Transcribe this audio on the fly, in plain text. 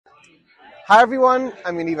Hi everyone,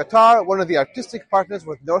 I'm Yaniv Attar, one of the artistic partners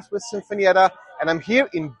with Northwest Sinfonietta, and I'm here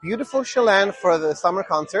in beautiful Chelan for the summer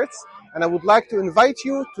concerts, and I would like to invite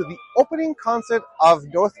you to the opening concert of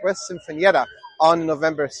Northwest Sinfonietta on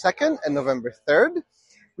November 2nd and November 3rd.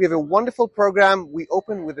 We have a wonderful program. We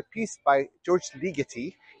open with a piece by George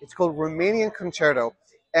Ligeti. It's called Romanian Concerto,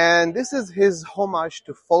 and this is his homage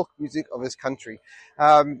to folk music of his country.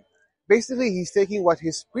 Basically, he's taking what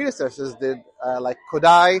his predecessors did, like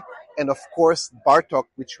Kodai, and of course Bartok,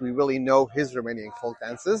 which we really know his Romanian folk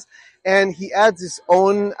dances, and he adds his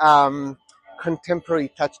own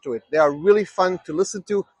contemporary touch to it. They are really fun to listen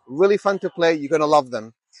to, really fun to play. You're going to love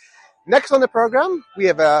them. Next on the program, we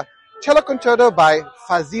have a cello concerto by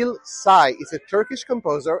Fazil Say. He's a Turkish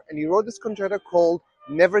composer, and he wrote this concerto called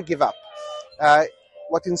Never Give Up.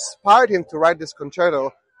 What inspired him to write this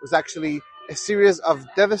concerto was actually a series of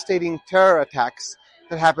devastating terror attacks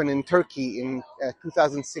that happened in Turkey in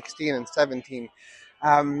 2016 and 17.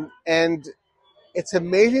 And it's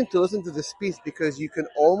amazing to listen to this piece because you can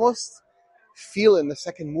almost feel in the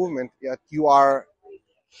second movement that you are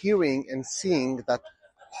hearing and seeing that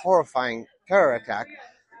horrifying terror attack,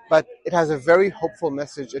 but it has a very hopeful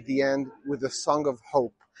message at the end with a song of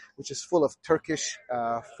hope, which is full of Turkish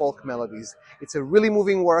folk melodies. It's a really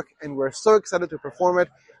moving work, and we're so excited to perform it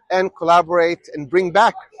and collaborate and bring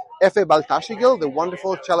back Efe Baltacıgil, the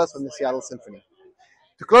wonderful cellist from the Seattle Symphony.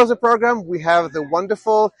 To close the program, we have the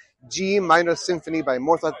wonderful G minor symphony by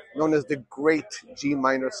Mozart, known as the Great G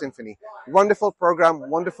minor Symphony. Wonderful program,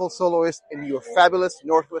 wonderful soloist, and your fabulous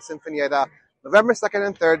Northwest Sinfonietta, November 2nd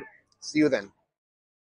and 3rd. See you then.